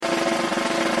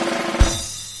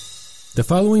The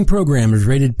following program is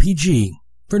rated PG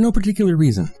for no particular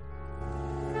reason.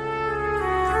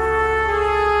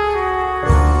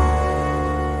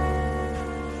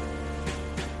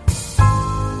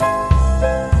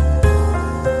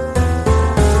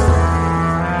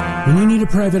 When you need a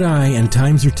private eye and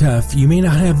times are tough, you may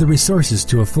not have the resources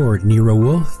to afford Nero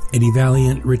Wolfe, Eddie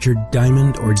Valiant, Richard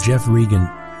Diamond, or Jeff Regan.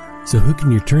 So who can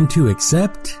you turn to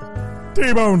except...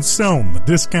 T-Bone Stone, the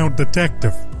discount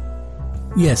detective.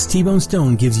 Yes, T-Bone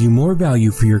Stone gives you more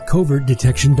value for your covert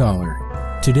detection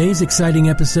dollar. Today's exciting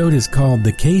episode is called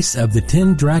The Case of the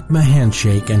 10 Drachma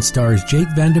Handshake and stars Jake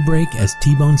Vandebrake as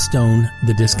T-Bone Stone,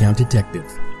 the discount detective.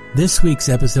 This week's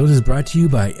episode is brought to you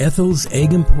by Ethel's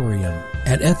Egg Emporium.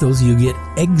 At Ethel's, you get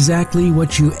exactly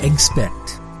what you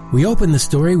expect. We open the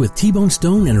story with T-Bone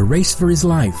Stone in a race for his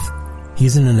life.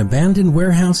 He's in an abandoned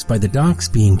warehouse by the docks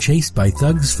being chased by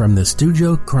thugs from the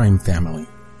Stujo crime family.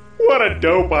 What a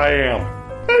dope I am.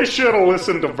 I should have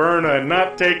listened to Verna and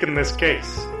not taken this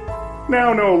case.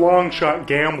 Now no long-shot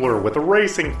gambler with a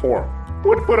racing form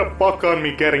would put a buck on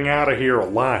me getting out of here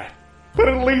alive. But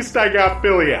at least I got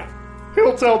Billy out.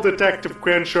 He'll tell Detective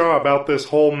Crenshaw about this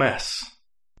whole mess.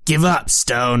 Give up,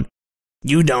 Stone.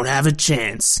 You don't have a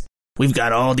chance. We've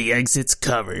got all the exits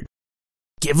covered.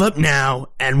 Give up now,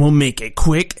 and we'll make it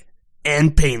quick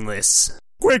and painless.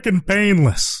 Quick and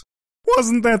painless.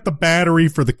 Wasn't that the battery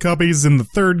for the Cubbies in the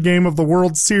third game of the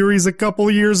World Series a couple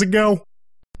years ago?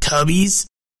 Cubbies?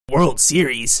 World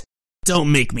Series? Don't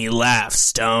make me laugh,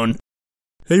 Stone.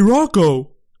 Hey,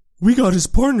 Rocco. We got his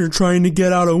partner trying to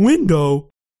get out a window.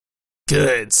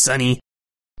 Good, Sonny.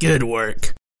 Good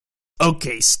work.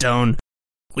 Okay, Stone.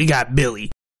 We got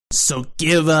Billy. So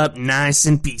give up nice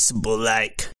and peaceable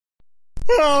like.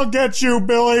 I'll get you,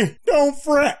 Billy. Don't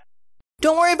fret.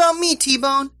 Don't worry about me,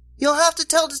 T-Bone. You'll have to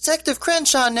tell Detective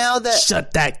Crenshaw now that...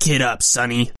 Shut that kid up,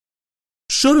 Sonny.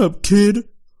 Shut up, kid,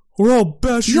 or I'll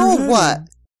bash your head. You're what?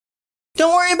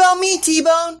 Don't worry about me,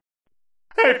 T-Bone.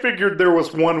 I figured there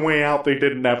was one way out they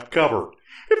didn't have covered.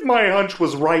 If my hunch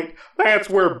was right,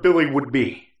 that's where Billy would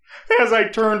be. As I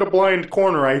turned a blind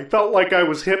corner, I felt like I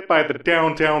was hit by the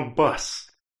downtown bus.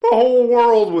 The whole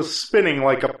world was spinning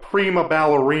like a prima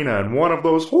ballerina in one of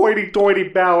those hoity-toity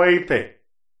ballet things.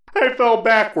 I fell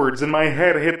backwards and my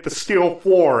head hit the steel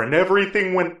floor and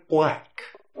everything went black.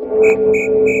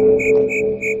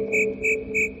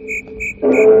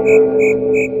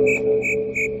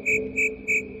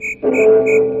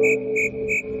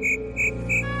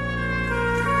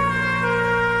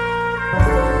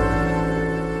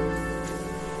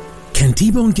 Can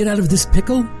T-Bone get out of this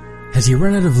pickle? Has he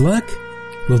run out of luck?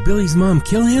 Will Billy's mom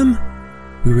kill him?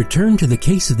 We return to the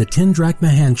case of the 10 Drachma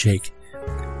Handshake.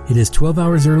 It is 12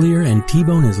 hours earlier and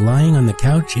T-Bone is lying on the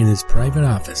couch in his private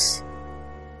office.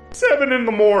 7 in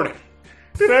the morning.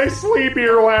 Did I sleep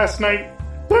here last night?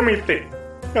 Let me think.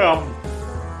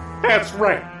 That's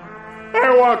right.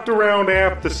 I walked around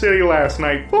half the city last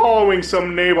night following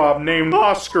some nabob named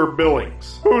Oscar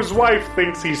Billings, whose wife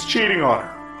thinks he's cheating on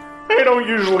her. I don't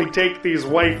usually take these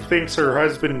wife thinks her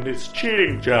husband is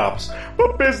cheating jobs,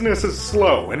 but business is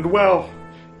slow and, well,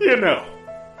 you know.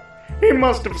 He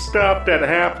must have stopped at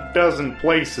half a dozen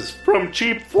places, from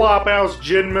cheap flophouse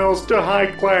gin mills to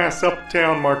high-class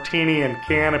uptown martini and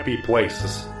canopy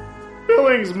places.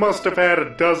 Billings must have had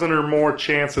a dozen or more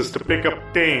chances to pick up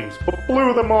dames, but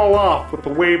blew them all off with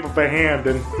a wave of a hand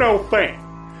and no thank.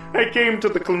 I came to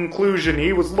the conclusion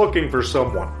he was looking for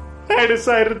someone. I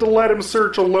decided to let him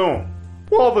search alone.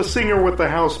 While the singer with the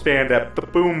house band at the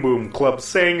Boom Boom Club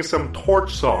sang some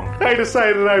torch song, I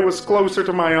decided I was closer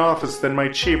to my office than my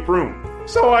cheap room.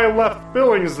 So I left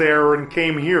Billings there and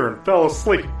came here and fell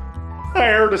asleep. I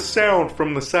heard a sound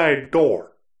from the side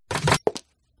door.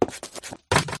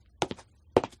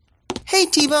 Hey,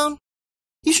 T-Bone.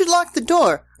 You should lock the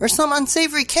door, or some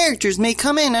unsavory characters may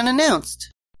come in unannounced.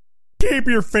 Keep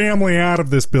your family out of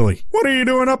this, Billy. What are you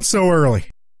doing up so early?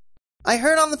 I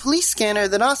heard on the police scanner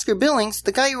that Oscar Billings,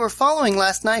 the guy you were following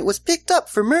last night, was picked up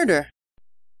for murder.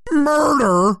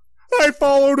 Murder? I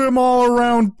followed him all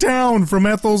around town from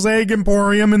Ethel's Egg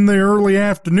Emporium in the early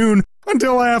afternoon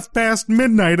until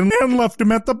midnight and then left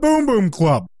him at the Boom Boom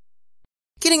Club.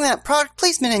 Getting that product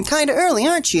placement in kinda early,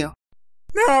 aren't you?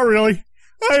 Not really.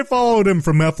 I followed him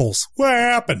from Ethel's. What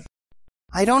happened?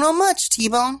 I don't know much,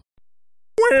 T-Bone.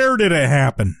 Where did it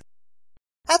happen?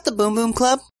 At the Boom Boom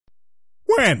Club.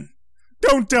 When?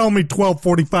 Don't tell me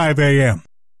 12:45 a.m.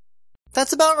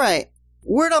 That's about right.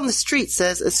 Word on the street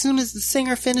says as soon as the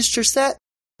singer finished her set,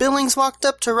 Billings walked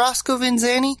up to Roscoe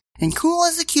Vanzani and, cool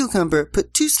as a cucumber,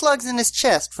 put 2 slugs in his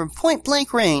chest from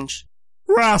point-blank range.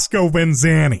 Roscoe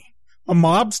Vanzani. A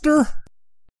mobster?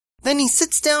 Then he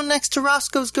sits down next to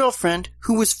Roscoe's girlfriend,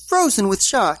 who was frozen with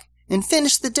shock, and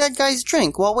finished the dead guy's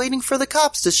drink while waiting for the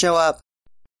cops to show up.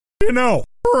 You know,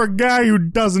 for a guy who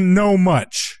doesn't know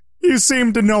much, you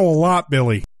seem to know a lot,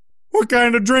 Billy. What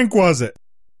kind of drink was it?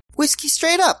 Whiskey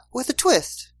straight up, with a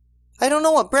twist. I don't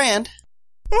know what brand.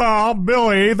 Oh,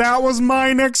 Billy, that was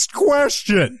my next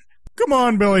question. Come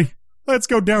on, Billy. Let's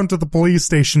go down to the police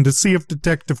station to see if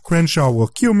Detective Crenshaw will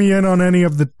cue me in on any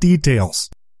of the details.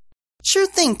 Sure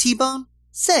thing, T-Bone.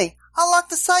 Say, I'll lock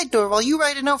the side door while you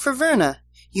write a note for Verna.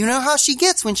 You know how she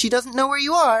gets when she doesn't know where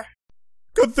you are.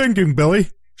 Good thinking, Billy.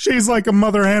 She's like a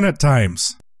mother hen at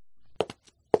times.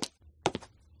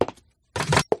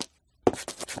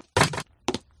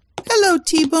 Hello,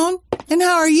 T-Bone. And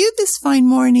how are you this fine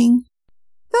morning?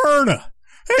 Verna,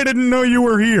 I didn't know you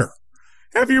were here.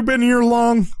 Have you been here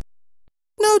long?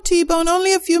 No, T-Bone,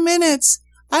 only a few minutes.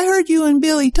 I heard you and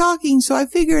Billy talking, so I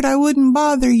figured I wouldn't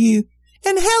bother you.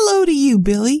 And hello to you,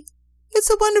 Billy. It's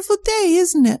a wonderful day,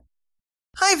 isn't it?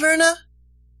 Hi, Verna.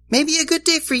 Maybe a good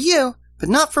day for you, but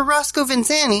not for Roscoe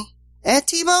Vanzani.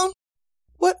 T-Bone?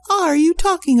 What are you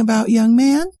talking about, young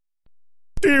man?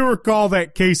 Do you recall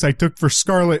that case I took for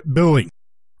Scarlet Billing?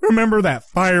 Remember that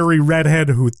fiery redhead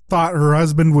who thought her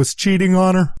husband was cheating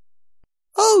on her?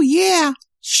 Oh, yeah.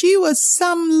 She was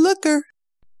some looker.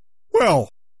 Well,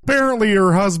 apparently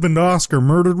her husband Oscar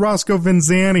murdered Roscoe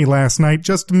Vanzani last night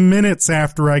just minutes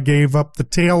after I gave up the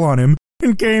tail on him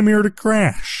and came here to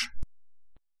crash.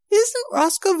 Isn't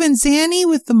Roscoe Vanzani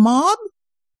with the mob?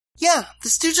 Yeah, the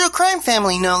Stujo crime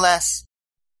family, no less.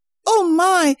 Oh,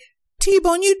 my.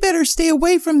 T-Bone, you'd better stay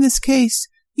away from this case.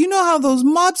 You know how those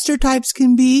mobster types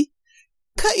can be.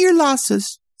 Cut your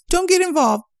losses. Don't get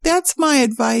involved. That's my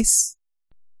advice.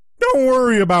 Don't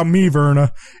worry about me,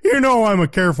 Verna. You know I'm a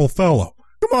careful fellow.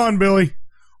 Come on, Billy.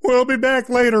 We'll be back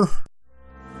later.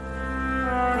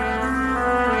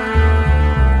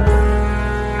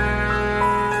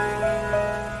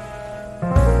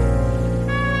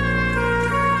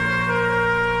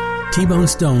 T-Bone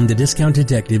Stone, the Discount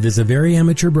Detective, is a very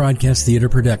amateur broadcast theater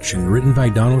production written by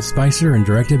Donald Spicer and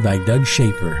directed by Doug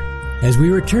Schaefer. As we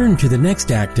return to the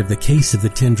next act of the case of the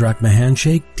 10 Drachma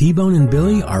Handshake, T-Bone and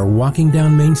Billy are walking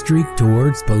down Main Street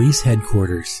towards police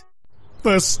headquarters.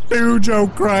 The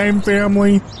Stujo crime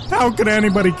family? How could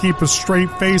anybody keep a straight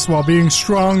face while being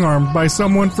strong-armed by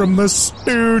someone from the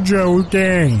Stujo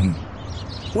gang?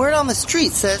 Word on the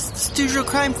street says the Stujo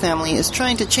crime family is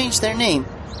trying to change their name.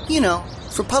 You know,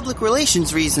 for public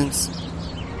relations reasons.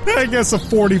 I guess a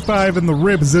 45 in the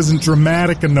ribs isn't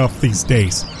dramatic enough these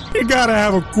days. You gotta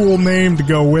have a cool name to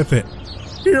go with it.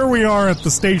 Here we are at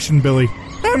the station, Billy.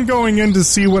 I'm going in to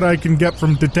see what I can get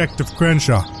from Detective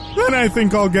Crenshaw. Then I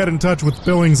think I'll get in touch with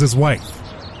Billings' wife.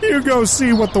 You go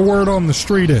see what the word on the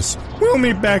street is. We'll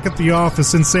meet back at the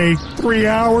office in, say, 3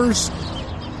 hours.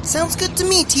 Sounds good to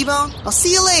me, T-Bone. I'll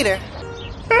see you later.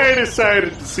 I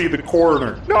decided to see the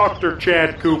coroner, Dr.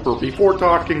 Chad Cooper, before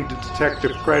talking to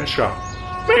Detective Crenshaw.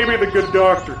 Maybe the good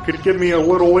doctor could give me a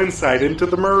little insight into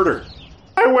the murder.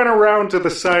 I went around to the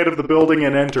side of the building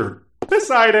and entered. The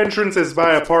side entrance is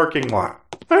by a parking lot.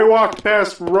 I walked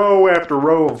past row after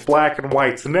row of black and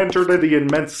whites and entered the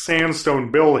immense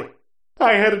sandstone building.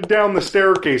 I headed down the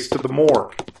staircase to the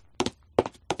morgue.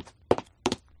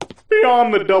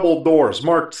 Beyond the double doors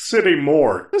marked City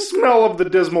Morgue, the smell of the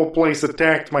dismal place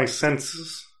attacked my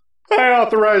senses. I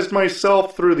authorized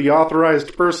myself through the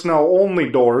authorized personnel-only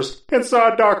doors and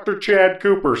saw Dr. Chad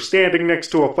Cooper standing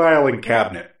next to a filing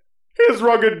cabinet. His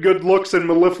rugged good looks and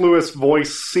mellifluous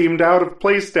voice seemed out of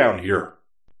place down here.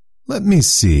 Let me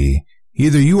see.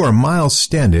 Either you are Miles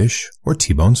Standish or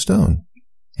T-Bone Stone.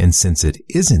 And since it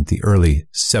isn't the early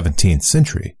 17th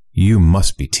century, you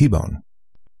must be T-Bone.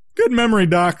 Good memory,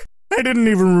 Doc. I didn't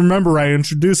even remember I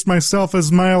introduced myself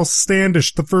as Miles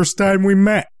Standish the first time we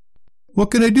met.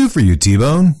 What can I do for you,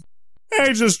 T-Bone?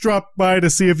 I just dropped by to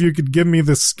see if you could give me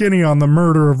the skinny on the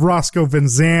murder of Roscoe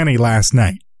Vanzani last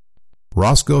night.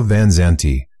 Roscoe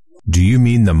Vanzanti. Do you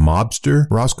mean the mobster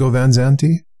Roscoe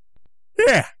Vanzanti?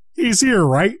 Yeah, he's here,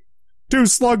 right? 2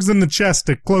 slugs in the chest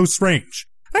at close range.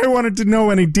 I wanted to know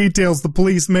any details the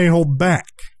police may hold back.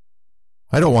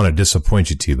 I don't want to disappoint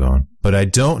you, T-Bone, but I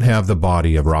don't have the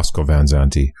body of Roscoe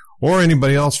Vanzanti, or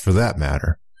anybody else for that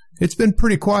matter. It's been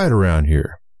pretty quiet around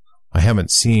here. I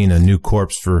haven't seen a new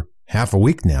corpse for half a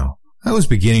week now. I was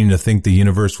beginning to think the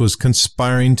universe was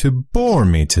conspiring to bore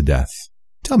me to death.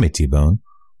 Tell me, T-Bone,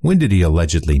 when did he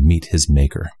allegedly meet his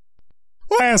maker?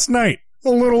 Last night, a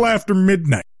little after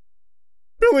midnight.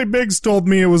 Billy Biggs told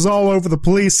me it was all over the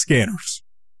police scanners.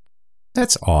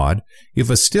 That's odd. If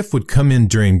a stiff would come in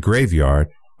during graveyard,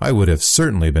 I would have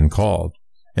certainly been called.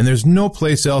 and there's no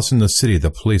place else in the city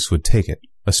the police would take it,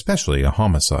 especially a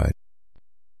homicide.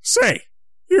 Say,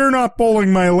 you're not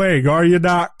pulling my leg, are you,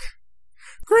 Doc?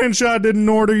 Crenshaw didn't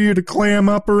order you to clam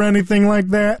up or anything like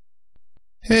that?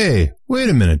 Hey, wait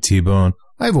a minute, T-Bone.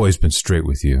 I've always been straight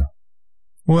with you.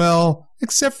 Well,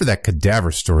 except for that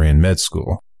cadaver story in med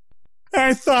school.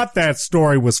 I thought that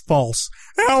story was false.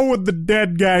 How would the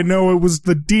dead guy know it was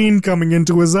the dean coming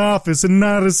into his office and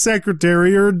not a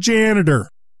secretary or a janitor?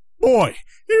 Boy,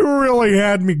 you really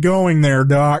had me going there,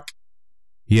 Doc.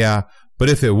 Yeah, but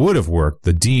if it would have worked,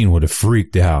 the dean would have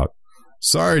freaked out.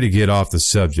 Sorry to get off the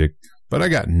subject, but I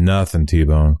got nothing,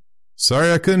 T-Bone.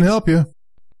 Sorry I couldn't help you.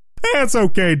 That's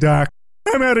okay, Doc.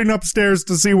 I'm heading upstairs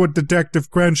to see what Detective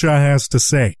Crenshaw has to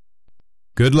say.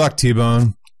 Good luck,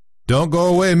 T-Bone. Don't go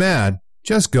away mad.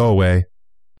 Just go away.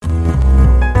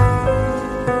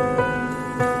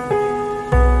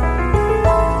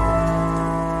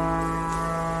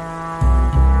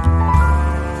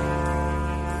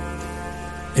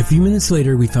 A few minutes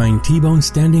later, we find T-Bone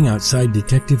standing outside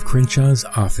Detective Crenshaw's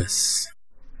office.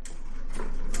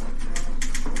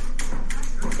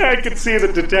 I could see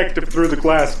the detective through the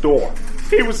glass door.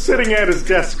 He was sitting at his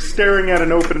desk staring at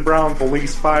an open brown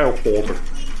police file folder.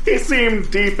 He seemed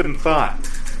deep in thought.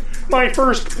 My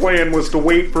first plan was to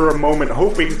wait for a moment,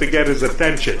 hoping to get his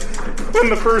attention. When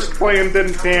the first plan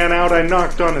didn't pan out, I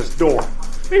knocked on his door.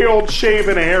 The old shave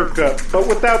and a haircut, but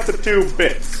without the 2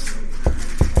 bits.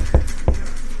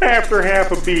 After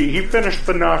half a beat, he finished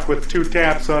the knock with 2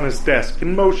 taps on his desk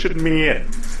and motioned me in.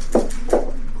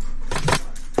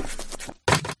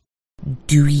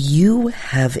 Do you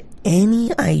have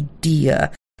any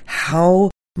idea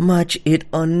how much it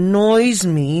annoys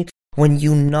me when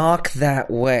you knock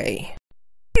that way?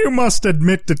 You must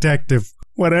admit, Detective,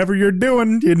 whatever you're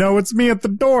doing, you know it's me at the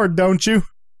door, don't you?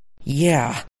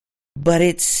 Yeah, but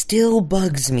it still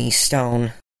bugs me,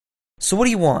 Stone. So what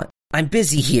do you want? I'm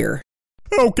busy here.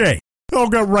 Okay, I'll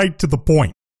get right to the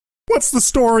point. What's the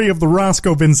story of the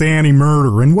Roscoe Vinzanti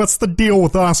murder, and what's the deal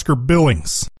with Oscar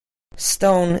Billings?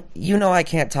 Stone, you know I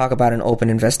can't talk about an open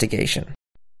investigation.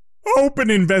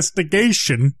 Open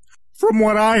investigation? From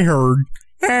what I heard,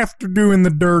 after doing the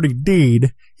dirty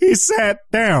deed, he sat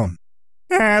down,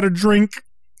 had a drink,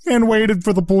 and waited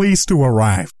for the police to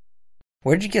arrive.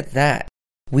 Where'd you get that?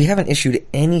 We haven't issued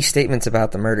any statements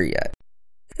about the murder yet.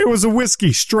 It was a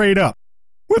whiskey straight up,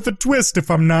 with a twist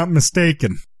if I'm not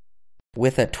mistaken.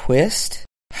 With a twist?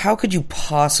 How could you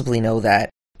possibly know that?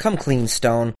 Come clean,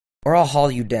 Stone, or I'll haul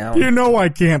you down. You know I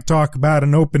can't talk about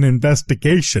an open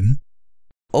investigation.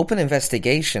 Open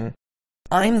investigation?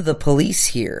 I'm the police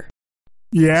here.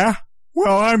 Yeah?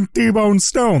 Well, I'm T-Bone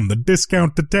Stone, the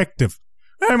discount detective.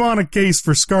 I'm on a case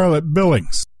for Scarlett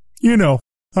Billings. You know,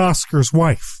 Oscar's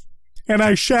wife. And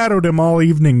I shadowed him all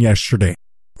evening yesterday.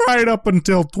 Right up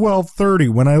until 12:30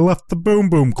 when I left the Boom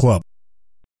Boom Club.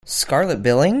 Scarlett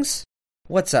Billings?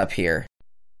 What's up here?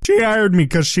 She hired me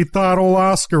because she thought old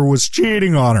Oscar was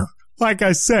cheating on her. Like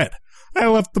I said, I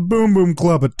left the Boom Boom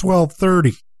Club at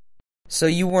 12:30. So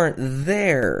you weren't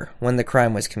there when the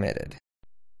crime was committed?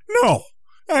 No,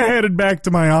 I headed back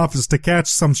to my office to catch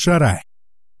some shut-eye.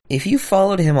 If you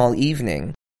followed him all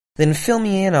evening, then fill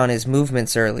me in on his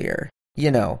movements earlier.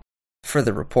 You know, for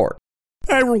the report.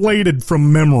 I related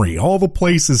from memory all the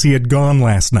places he had gone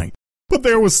last night, but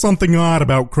there was something odd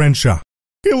about Crenshaw.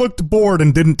 He looked bored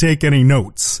and didn't take any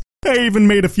notes. I even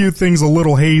made a few things a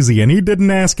little hazy, and he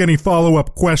didn't ask any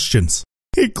follow-up questions.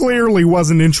 He clearly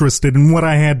wasn't interested in what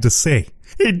I had to say.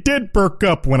 He did perk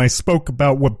up when I spoke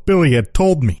about what Billy had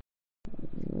told me.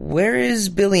 Where is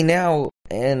Billy now,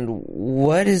 and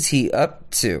what is he up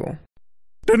to?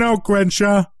 Dunno,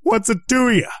 Crenshaw. What's it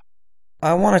to you?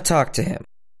 I want to talk to him.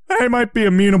 I might be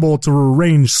amenable to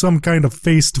arrange some kind of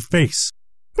face-to-face.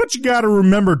 But you gotta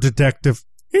remember, Detective,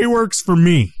 he works for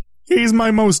me. He's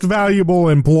my most valuable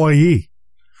employee.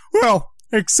 Well,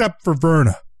 except for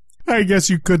Verna. I guess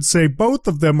you could say both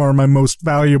of them are my most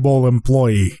valuable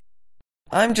employee.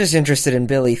 I'm just interested in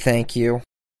Billy, thank you.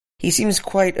 He seems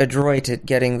quite adroit at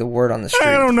getting the word on the street.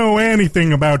 I don't know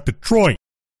anything about Detroit,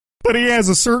 but he has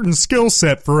a certain skill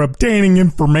set for obtaining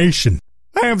information.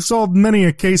 I have solved many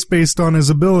a case based on his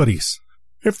abilities.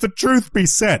 If the truth be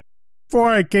said, before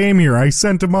I came here, I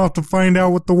sent him off to find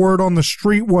out what the word on the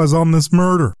street was on this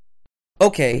murder.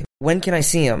 Okay, when can I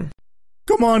see him?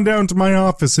 Come on down to my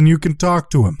office and you can talk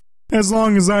to him, as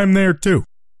long as I'm there too.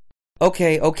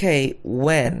 Okay,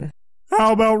 when?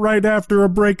 How about right after a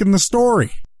break in the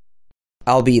story?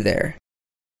 I'll be there.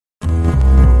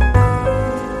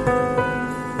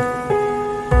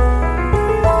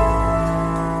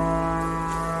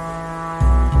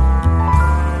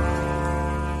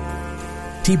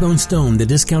 T-Bone Stone, the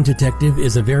Discount Detective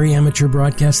is a very amateur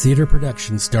broadcast theater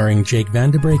production starring Jake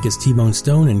Vanderbrake as T-Bone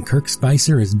Stone and Kirk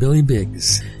Spicer as Billy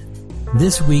Biggs.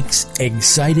 This week's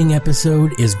exciting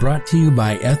episode is brought to you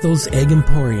by Ethel's Egg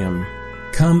Emporium.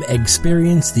 Come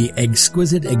experience the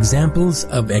exquisite examples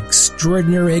of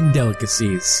extraordinary egg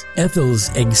delicacies.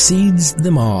 Ethel's exceeds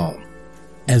them all.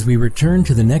 As we return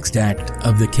to the next act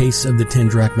of the case of the 10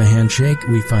 Drachma Handshake,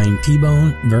 we find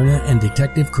T-Bone, Verna, and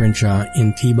Detective Crenshaw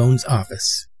in T-Bone's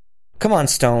office. Come on,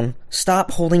 Stone.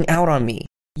 Stop holding out on me.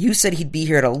 You said he'd be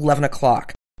here at 11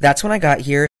 o'clock. That's when I got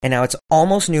here, and now it's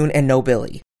almost noon and no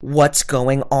Billy. What's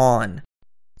going on?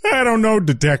 I don't know,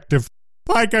 Detective.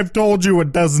 Like I've told you a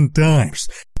dozen times,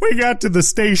 we got to the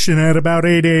station at about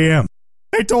 8 a.m.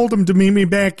 I told him to meet me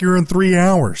back here in 3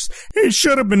 hours. He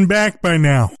should have been back by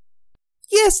now.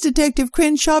 Yes, Detective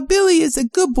Crenshaw, Billy is a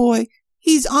good boy.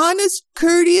 He's honest,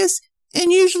 courteous, and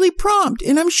usually prompt,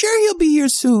 and I'm sure he'll be here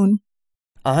soon.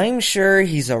 I'm sure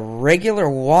he's a regular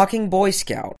walking Boy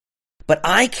Scout, but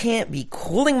I can't be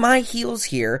cooling my heels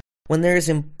here when there's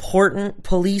important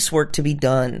police work to be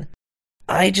done.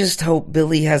 I just hope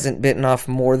Billy hasn't bitten off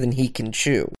more than he can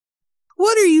chew.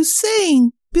 What are you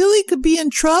saying? Billy could be in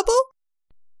trouble?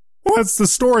 What's the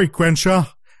story, Crenshaw?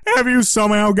 Have you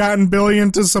somehow gotten Billy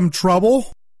into some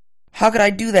trouble? How could I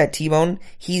do that, T-Bone?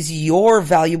 He's your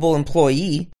valuable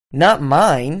employee, not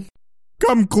mine.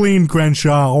 Come clean,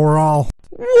 Crenshaw, or I'll...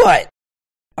 What?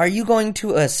 Are you going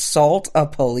to assault a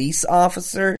police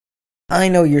officer? I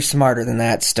know you're smarter than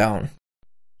that, Stone.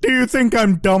 Do you think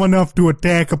I'm dumb enough to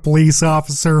attack a police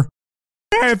officer?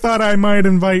 I thought I might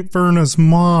invite Verna's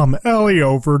mom, Ellie,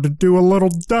 over to do a little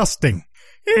dusting.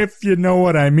 If you know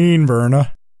what I mean,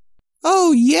 Verna.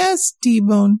 Oh, yes,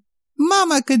 T-Bone.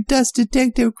 Mama could dust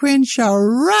Detective Crenshaw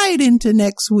right into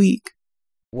next week.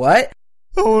 What?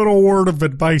 A little word of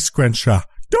advice, Crenshaw.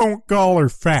 Don't call her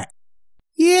fat.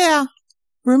 Yeah.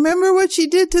 Remember what she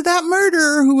did to that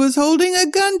murderer who was holding a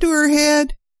gun to her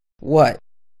head? What?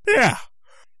 Yeah.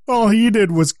 All he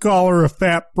did was call her a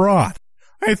fat broad.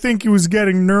 I think he was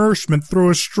getting nourishment through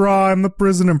a straw in the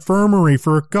prison infirmary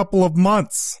for a couple of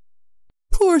months.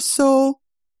 Poor soul.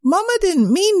 Mama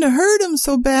didn't mean to hurt him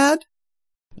so bad.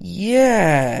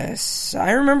 Yes,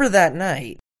 I remember that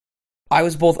night. I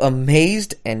was both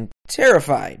amazed and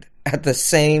terrified at the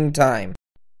same time.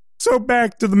 So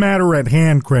back to the matter at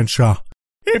hand, Crenshaw.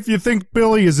 If you think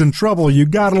Billy is in trouble, you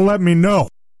gotta let me know.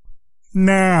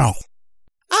 Now.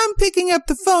 I'm picking up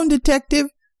the phone, Detective.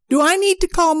 Do I need to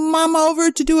call Mama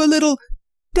over to do a little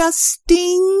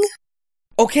dusting?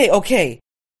 Okay.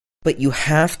 But you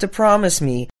have to promise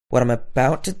me what I'm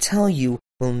about to tell you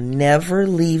will never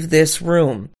leave this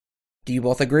room. Do you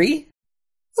both agree?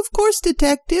 Of course,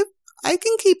 Detective. I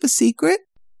can keep a secret.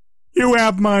 You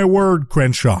have my word,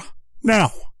 Crenshaw.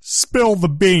 Now, spill the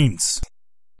beans.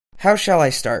 How shall I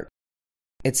start?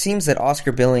 It seems that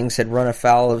Oscar Billings had run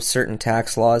afoul of certain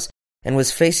tax laws and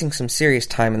was facing some serious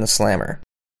time in the slammer.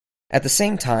 At the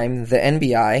same time, the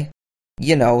NBI,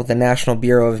 the National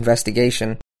Bureau of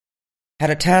Investigation, had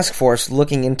a task force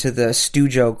looking into the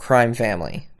Stujo crime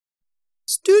family.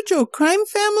 Stujo crime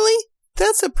family?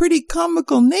 That's a pretty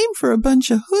comical name for a bunch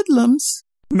of hoodlums.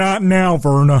 Not now,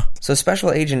 Verna. So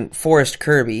Special Agent Forrest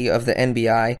Kirby of the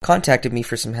NBI contacted me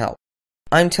for some help.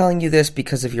 I'm telling you this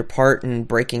because of your part in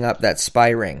breaking up that spy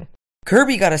ring.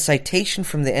 Kirby got a citation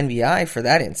from the NBI for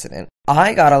that incident.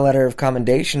 I got a letter of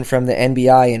commendation from the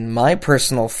NBI in my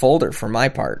personal folder for my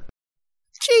part.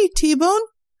 Gee, T-Bone,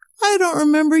 I don't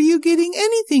remember you getting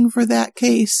anything for that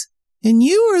case. And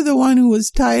you were the one who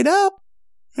was tied up.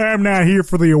 I'm not here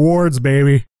for the awards,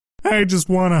 baby. I just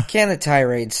wanna... Can the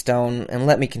tirade, Stone, and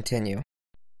let me continue.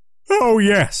 Oh,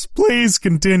 yes. Please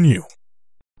continue.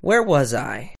 Where was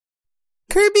I?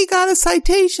 Kirby got a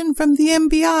citation from the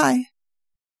NBI.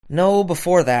 No,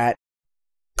 before that.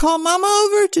 Call Mama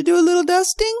over to do a little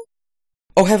dusting?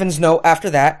 Oh, heavens no,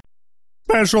 after that.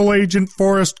 Special Agent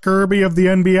Forrest Kirby of the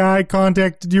NBI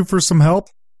contacted you for some help?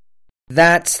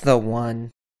 That's the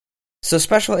one. So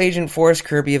Special Agent Forrest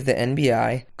Kirby of the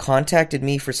NBI contacted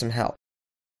me for some help.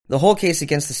 The whole case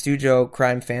against the Stujo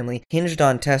crime family hinged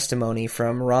on testimony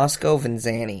from Roscoe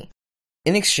Vanzani.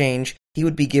 In exchange, he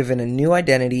would be given a new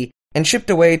identity and shipped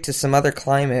away to some other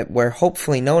climate where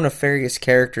hopefully no nefarious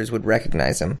characters would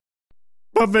recognize him.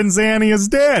 But Vanzani is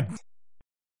dead!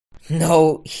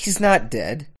 No, he's not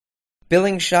dead.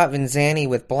 Billings shot Vanzani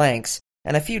with blanks,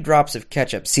 and a few drops of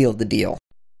ketchup sealed the deal.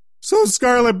 So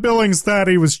Scarlett Billings thought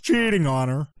he was cheating on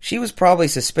her. She was probably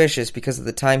suspicious because of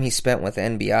the time he spent with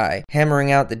NBI,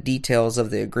 hammering out the details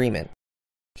of the agreement.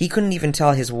 He couldn't even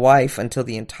tell his wife until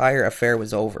the entire affair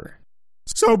was over.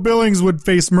 so Billings would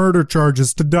face murder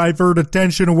charges to divert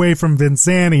attention away from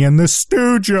Vinzani and the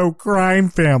Stujo crime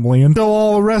family until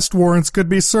all arrest warrants could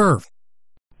be served.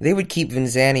 They would keep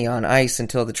Vinzani on ice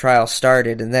until the trial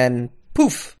started, and then,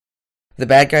 poof, the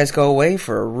bad guys go away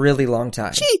for a really long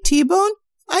time. Gee, T-Bone,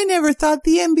 I never thought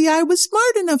the NBI was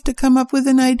smart enough to come up with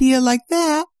an idea like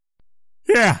that.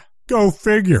 Yeah, go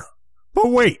figure. But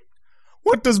wait,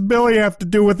 what does Billy have to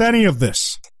do with any of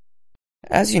this?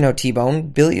 As you know, T-Bone,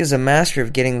 Billy is a master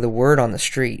of getting the word on the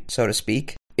street, so to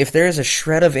speak. If there is a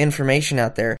shred of information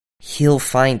out there, he'll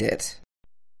find it.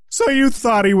 So you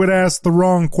thought he would ask the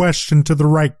wrong question to the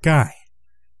right guy?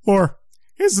 Or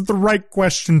is it the right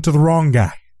question to the wrong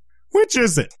guy? Which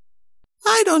is it?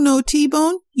 I don't know,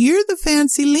 T-Bone. You're the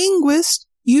fancy linguist.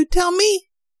 You tell me.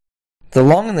 The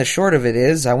long and the short of it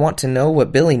is, I want to know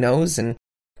what Billy knows and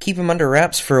keep him under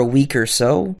wraps for a week or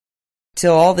so,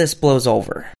 till all this blows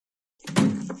over.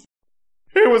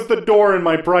 It was the door in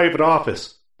my private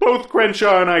office. Both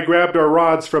Crenshaw and I grabbed our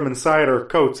rods from inside our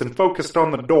coats and focused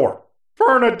on the door.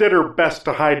 Verna did her best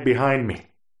to hide behind me.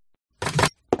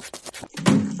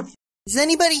 Is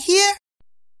anybody here?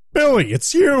 Billy,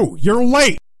 it's you! You're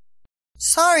late!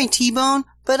 Sorry, T-Bone,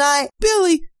 but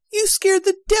Billy, you scared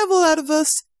the devil out of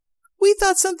us. We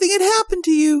thought something had happened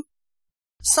to you.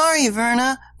 Sorry,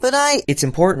 Verna, but It's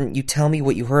important you tell me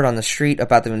what you heard on the street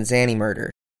about the Vinzani murder.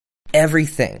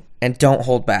 Everything, and don't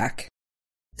hold back.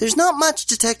 There's not much,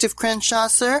 Detective Crenshaw,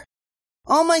 sir.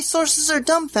 All my sources are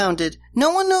dumbfounded. No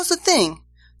one knows a thing.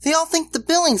 They all think the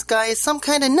Billings guy is some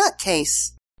kind of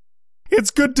nutcase.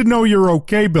 It's good to know you're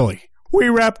okay, Billy. We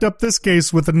wrapped up this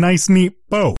case with a nice, neat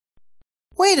bow.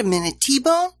 Wait a minute,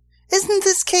 T-Bone. Isn't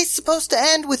this case supposed to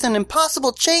end with an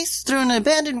impossible chase through an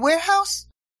abandoned warehouse?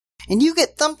 And you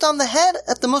get thumped on the head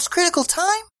at the most critical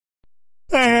time?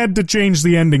 I had to change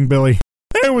the ending, Billy.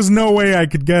 There was no way I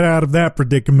could get out of that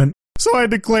predicament, so I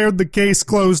declared the case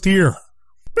closed here.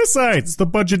 Besides, the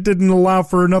budget didn't allow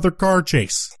for another car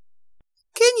chase.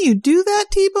 Can you do that,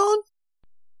 T-Bone?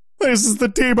 This is the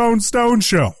T-Bone Stone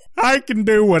Show. I can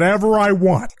do whatever I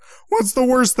want. What's the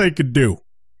worst they could do?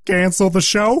 Cancel the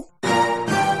show?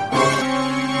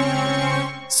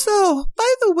 So,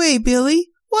 by the way, Billy,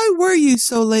 why were you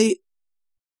so late?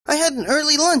 I had an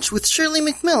early lunch with Shirley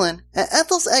MacMillan at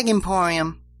Ethel's Egg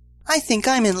Emporium. I think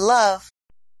I'm in love.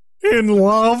 In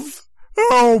love?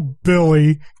 Oh,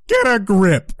 Billy, get a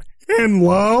grip. In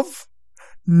love?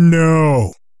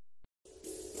 No.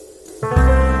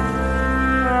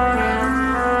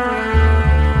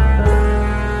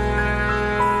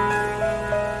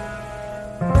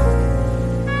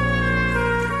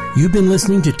 You've been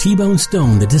listening to T-Bone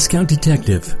Stone, the Discount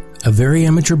Detective, a very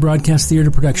amateur broadcast theater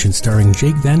production starring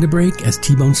Jake Vandebrake as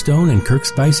T-Bone Stone and Kirk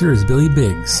Spicer as Billy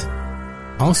Biggs.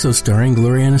 Also starring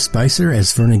Gloriana Spicer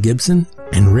as Verna Gibson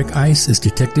and Rick Ice as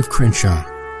Detective Crenshaw.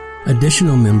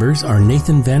 Additional members are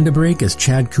Nathan Vandebrake as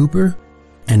Chad Cooper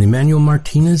and Emmanuel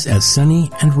Martinez as Sonny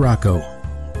and Rocco.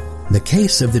 The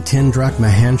Case of the 10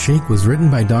 Drachma Handshake was written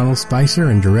by Donald Spicer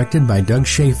and directed by Doug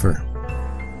Schaefer.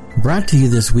 Brought to you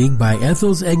this week by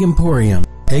Ethel's Egg Emporium.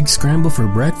 Egg scramble for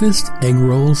breakfast, egg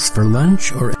rolls for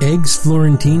lunch, or eggs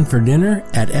Florentine for dinner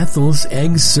at Ethel's.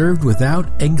 Eggs served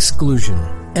without exclusion.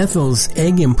 Ethel's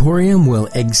Egg Emporium will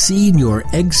exceed your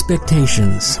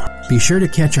expectations. Be sure to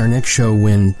catch our next show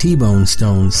when T-Bone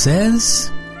Stone says...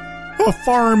 A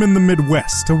farm in the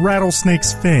Midwest, a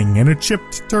rattlesnake's fang, and a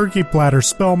chipped turkey platter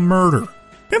spell murder,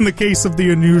 in the case of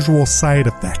the unusual side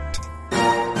effect.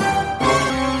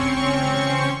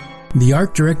 The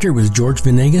art director was George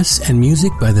Venegas and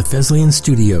music by the Fesliyan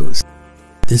Studios.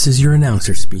 This is your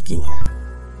announcer speaking.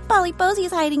 Polly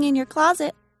Posey's hiding in your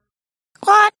closet.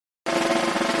 Quack!